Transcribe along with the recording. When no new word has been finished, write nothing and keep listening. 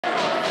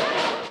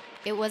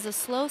It was a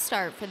slow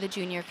start for the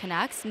Junior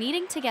Canucks,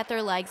 needing to get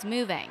their legs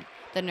moving,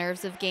 the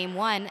nerves of Game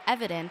 1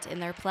 evident in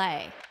their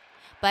play.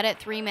 But at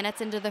 3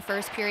 minutes into the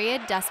first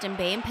period, Dustin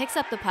Boehm picks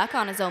up the puck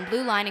on his own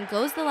blue line and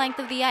goes the length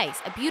of the ice.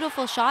 A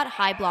beautiful shot,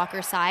 high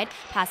blocker side,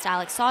 past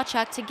Alex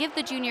Sawchuk to give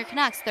the Junior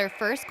Canucks their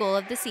first goal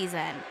of the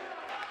season.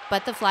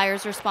 But the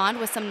Flyers respond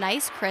with some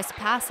nice, crisp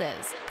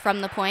passes.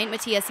 From the point,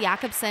 Matthias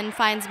Jakobsson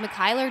finds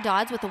MacIntyre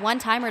Dodds with a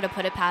one-timer to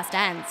put it past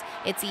ends.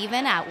 It's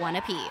even at 1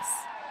 apiece.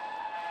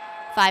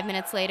 5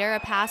 minutes later, a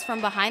pass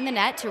from behind the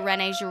net to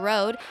René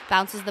Giroud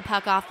bounces the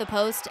puck off the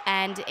post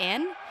and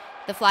in.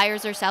 The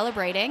Flyers are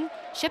celebrating.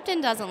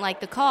 Shipton doesn't like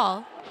the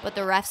call, but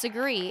the refs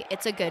agree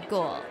it's a good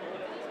goal.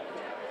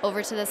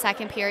 Over to the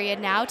second period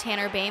now,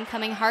 Tanner Boehm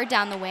coming hard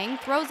down the wing,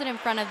 throws it in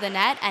front of the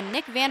net, and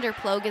Nick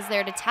Vanderploeg is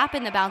there to tap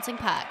in the bouncing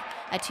puck.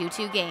 A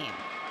 2-2 game.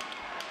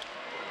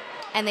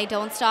 And they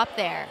don't stop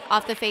there.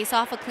 Off the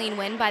face-off, a clean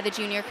win by the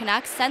Junior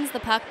Canucks sends the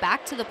puck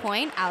back to the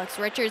point. Alex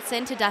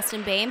Richardson to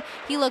Dustin Boehm.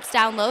 He looks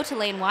down low to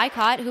Lane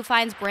Wycott, who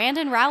finds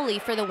Brandon Rowley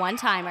for the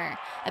one-timer.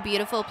 A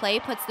beautiful play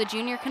puts the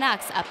Junior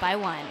Canucks up by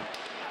 1.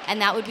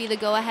 And that would be the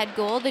go-ahead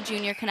goal. The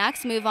Junior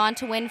Canucks move on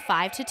to win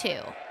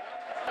 5-2.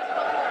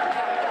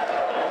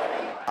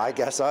 I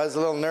guess I was a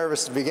little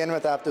nervous to begin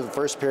with after the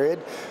first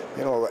period,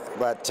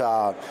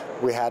 but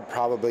we had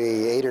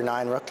probably 8 or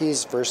 9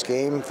 rookies, first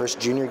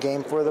junior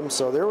game for them,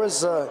 so there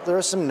was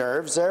some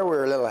nerves there. We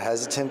were a little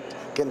hesitant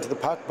getting to the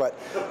puck, but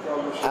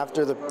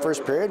after the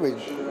first period, we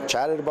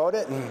chatted about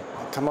it and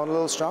come out a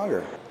little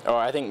stronger. Oh,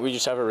 I think we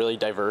just have a really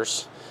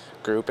diverse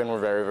group, and we're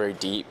very, very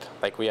deep.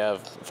 Like, we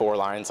have 4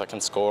 lines that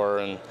can score,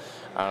 and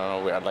I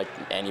don't know, like,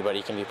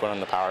 anybody can be put on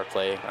the power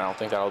play. I don't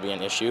think that'll be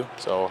an issue.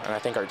 And I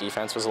think our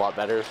defense was a lot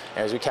better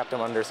as we kept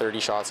them under 30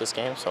 shots this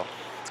game, so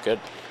it's good.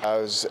 I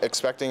was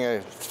expecting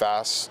a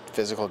fast,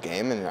 physical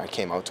game, and I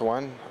came out to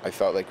one. I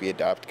felt like we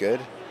adapted good,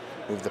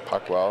 moved the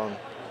puck well, and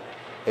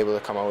able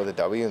to come out with a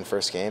W in the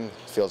first game.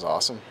 It feels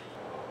awesome.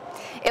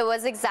 It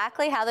was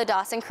exactly how the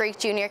Dawson Creek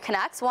Junior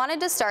Canucks wanted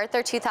to start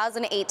their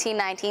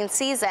 2018-19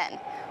 season,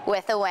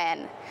 with a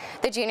win.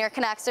 The Junior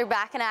Canucks are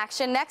back in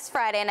action next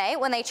Friday night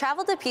when they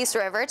travel to Peace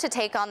River to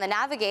take on the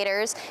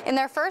Navigators in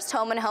their first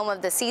home-and-home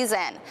of the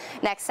season.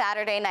 Next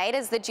Saturday night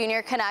is the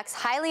Junior Canucks'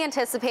 highly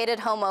anticipated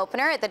home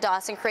opener at the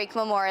Dawson Creek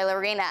Memorial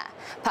Arena.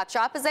 Puck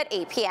drop is at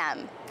 8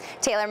 p.m.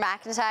 Taylor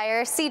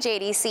MacIntyre,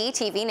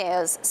 CJDC-TV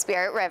News,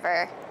 Spirit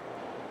River.